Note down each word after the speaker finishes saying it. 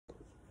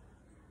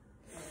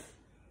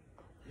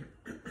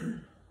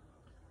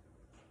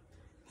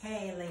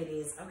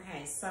guys.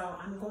 Okay, so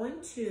I'm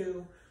going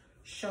to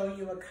show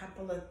you a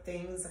couple of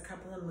things, a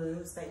couple of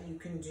moves that you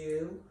can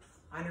do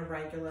on a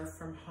regular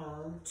from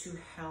home to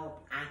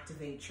help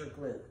activate your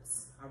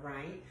glutes, all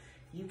right?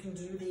 You can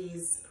do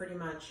these pretty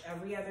much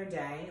every other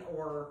day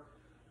or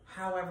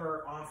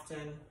however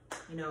often.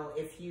 You know,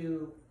 if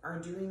you are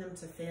doing them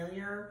to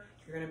failure,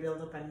 you're gonna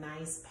build up a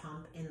nice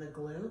pump in the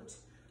glute,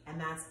 and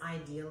that's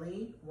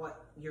ideally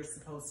what you're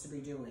supposed to be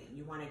doing.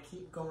 You wanna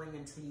keep going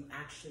until you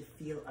actually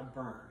feel a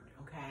burn,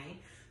 okay?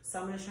 So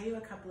I'm gonna show you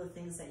a couple of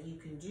things that you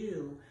can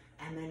do,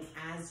 and then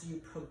as you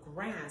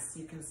progress,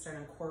 you can start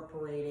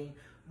incorporating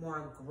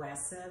more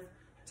aggressive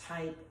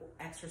type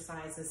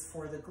exercises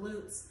for the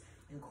glutes,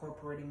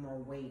 incorporating more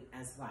weight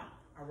as well,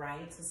 all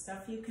right? So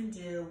stuff you can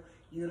do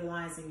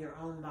utilizing your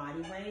own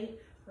body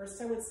weight.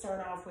 First, I would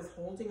start off with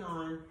holding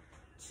on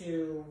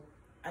to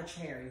a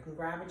chair. You can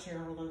grab a chair,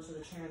 hold on to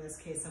the chair. In this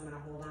case, I'm gonna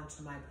hold on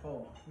to my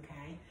pole,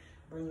 okay?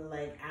 Bring the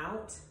leg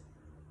out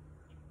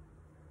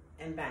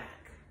and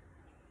back,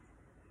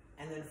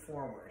 and then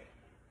forward.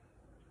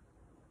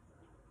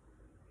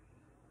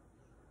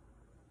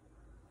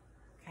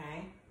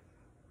 Okay?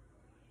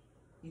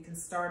 You can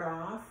start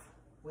off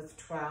with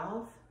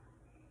 12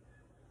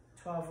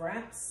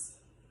 reps,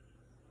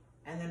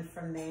 and then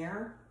from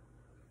there,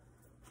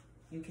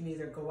 you can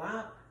either go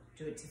up,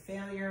 do it to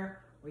failure,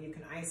 or you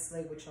can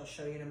isolate, which I'll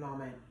show you in a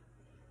moment.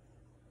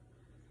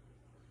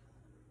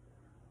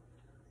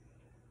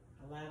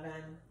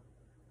 11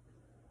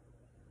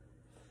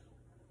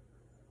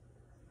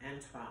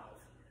 and 12.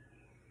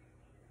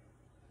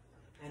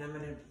 And I'm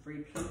gonna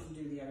repeat and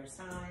do the other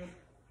side.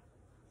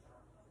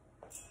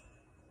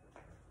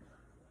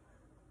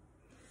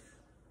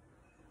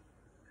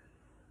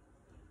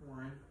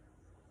 One,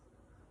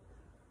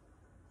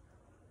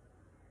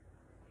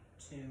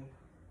 2,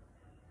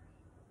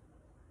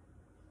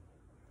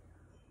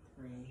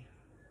 3,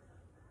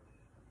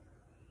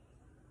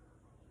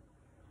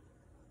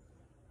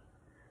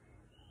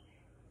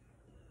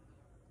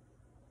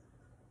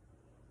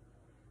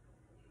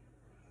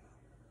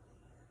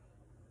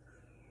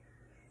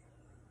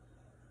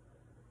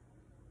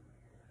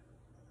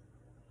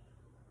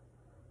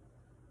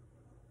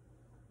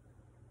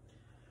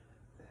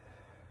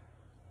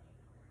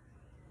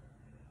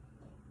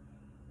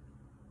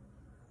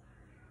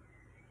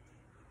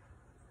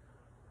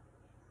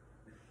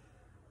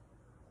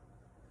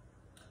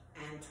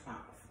 12.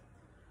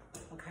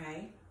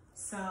 Okay,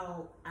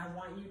 so I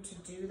want you to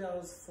do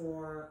those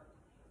for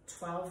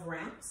 12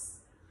 reps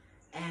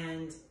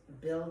and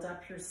build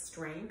up your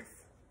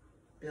strength,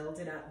 build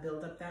it up,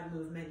 build up that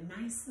movement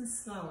nice and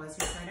slow as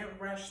you try to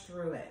rush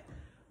through it,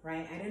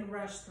 right? I didn't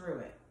rush through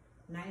it.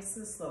 Nice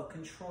and slow,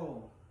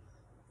 control,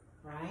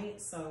 right?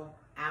 So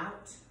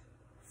out,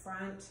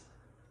 front,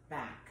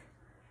 back,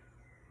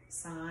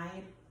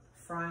 side,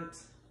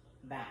 front,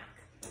 back.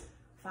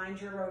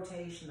 Find your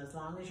rotation as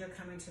long as you're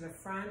coming to the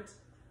front,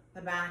 the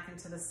back, and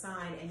to the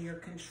side, and you're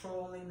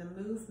controlling the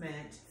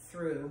movement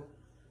through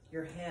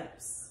your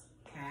hips,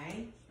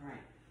 okay? All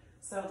right,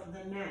 so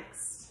the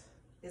next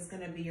is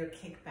gonna be your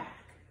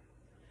kickback.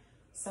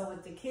 So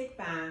with the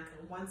kickback,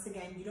 once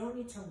again, you don't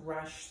need to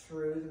rush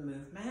through the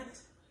movement,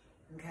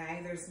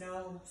 okay? There's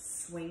no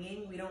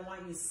swinging. We don't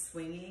want you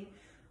swinging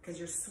because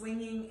you're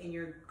swinging and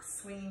you're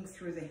swinging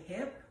through the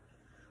hip,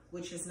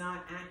 which is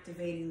not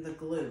activating the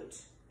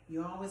glute.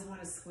 You always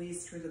want to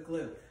squeeze through the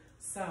glute.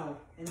 So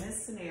in this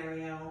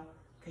scenario,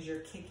 because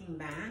you're kicking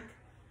back,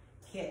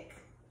 kick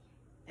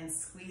and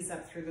squeeze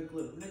up through the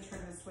glute. I'm going to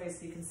turn this way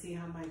so you can see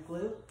how my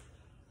glute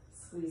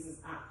squeezes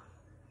up.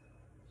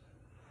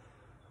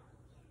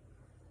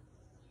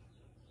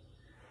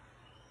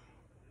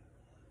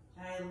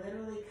 And I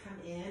literally come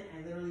in,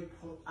 I literally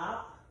pull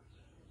up,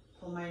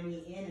 pull my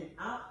knee in and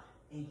up,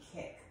 and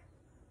kick.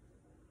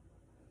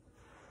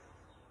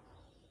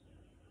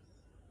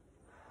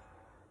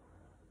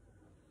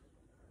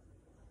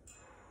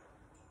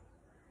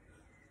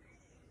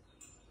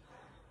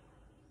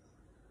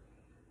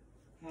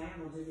 Okay,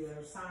 and we'll do the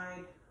other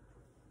side.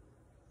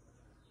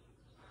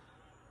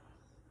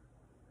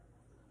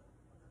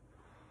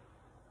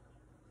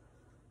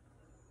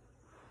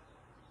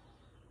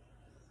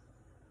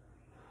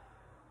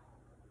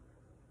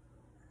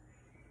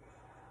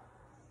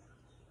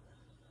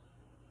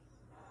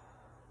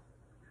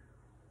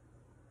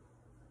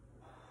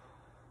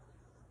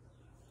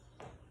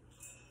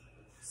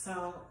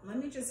 So let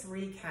me just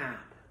recap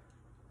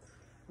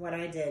what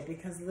I did,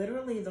 because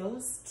literally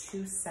those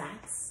 2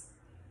 sets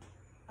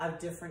of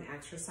different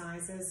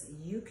exercises,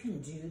 you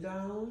can do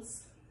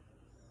those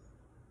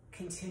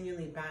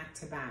continually back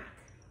to back,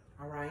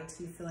 all right?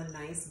 So you feel a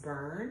nice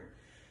burn.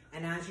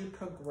 And as you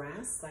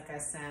progress, like I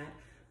said,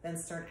 then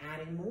start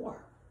adding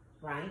more,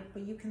 right?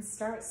 But you can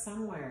start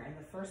somewhere. And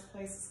the first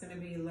place is gonna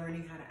be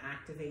learning how to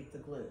activate the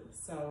glute.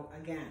 So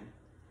again,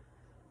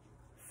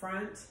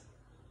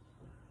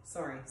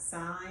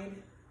 side,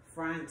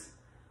 front,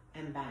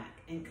 and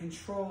back. And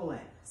control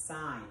it,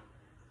 side,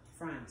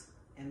 front,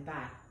 and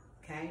back.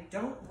 Okay,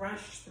 don't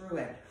rush through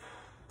it.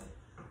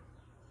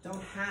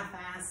 Don't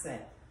half-ass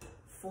it.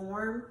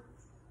 Form,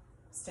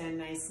 Stand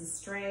nice and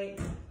straight.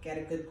 Get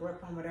a good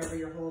grip on whatever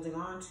you're holding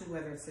on to,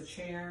 whether it's a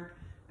chair,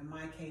 in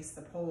my case,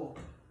 the pole.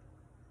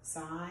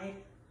 Side,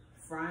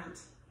 front,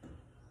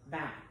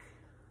 back,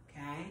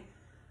 okay?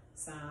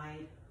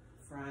 Side,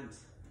 front,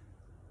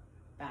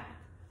 back.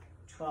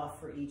 12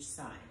 for each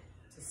side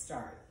to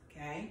start,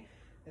 okay?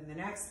 Then the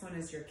next one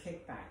is your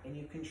kickback, and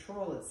you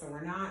control it. So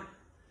we're not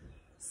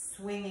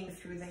swinging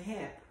through the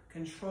hip.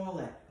 Control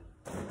it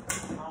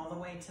all the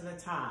way to the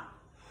top.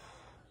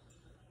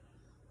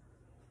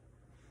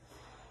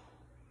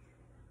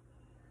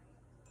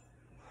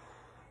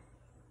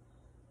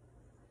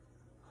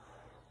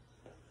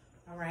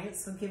 All right,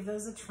 so give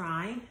those a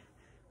try.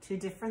 2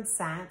 different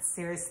sets.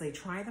 Seriously,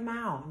 try them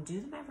out and do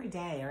them every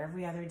day or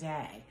every other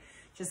day.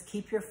 Just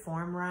keep your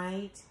form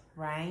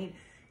right?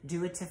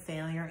 Do it to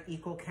failure,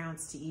 equal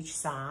counts to each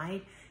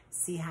side.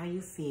 See how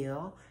you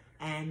feel,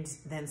 and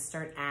then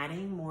start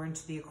adding more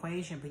into the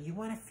equation. But you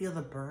want to feel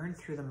the burn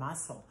through the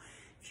muscle.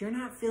 If you're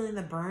not feeling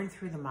the burn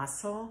through the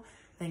muscle,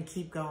 then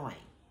keep going.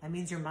 That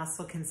means your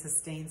muscle can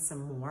sustain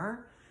some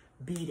more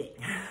beating,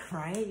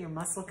 right? Your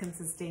muscle can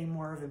sustain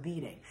more of a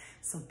beating.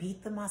 So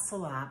beat the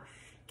muscle up,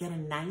 get a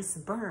nice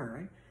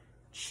burn,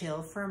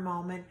 chill for a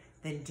moment,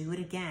 then do it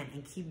again,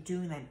 and keep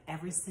doing that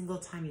every single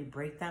time you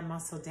break that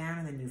muscle down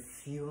and then you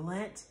fuel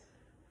it,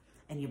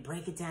 and you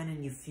break it down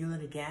and you fuel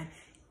it again.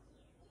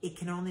 It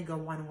can only go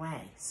one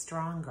way,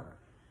 stronger,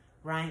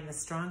 right? And the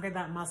stronger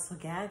that muscle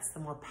gets, the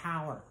more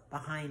power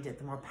behind it.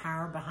 The more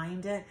power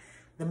behind it,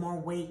 the more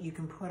weight you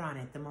can put on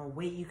it. The more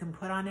weight you can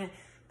put on it,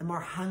 the more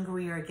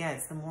hungrier it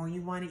gets, the more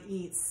you want to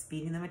eat,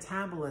 speeding the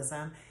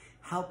metabolism,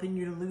 helping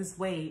you to lose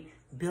weight,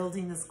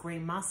 building this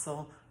great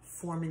muscle,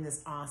 forming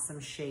this awesome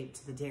shape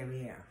to the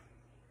derriere.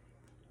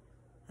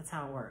 That's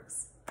how it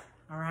works.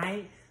 All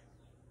right?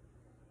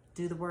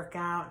 Do the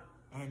workout,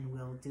 and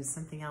we'll do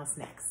something else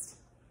next.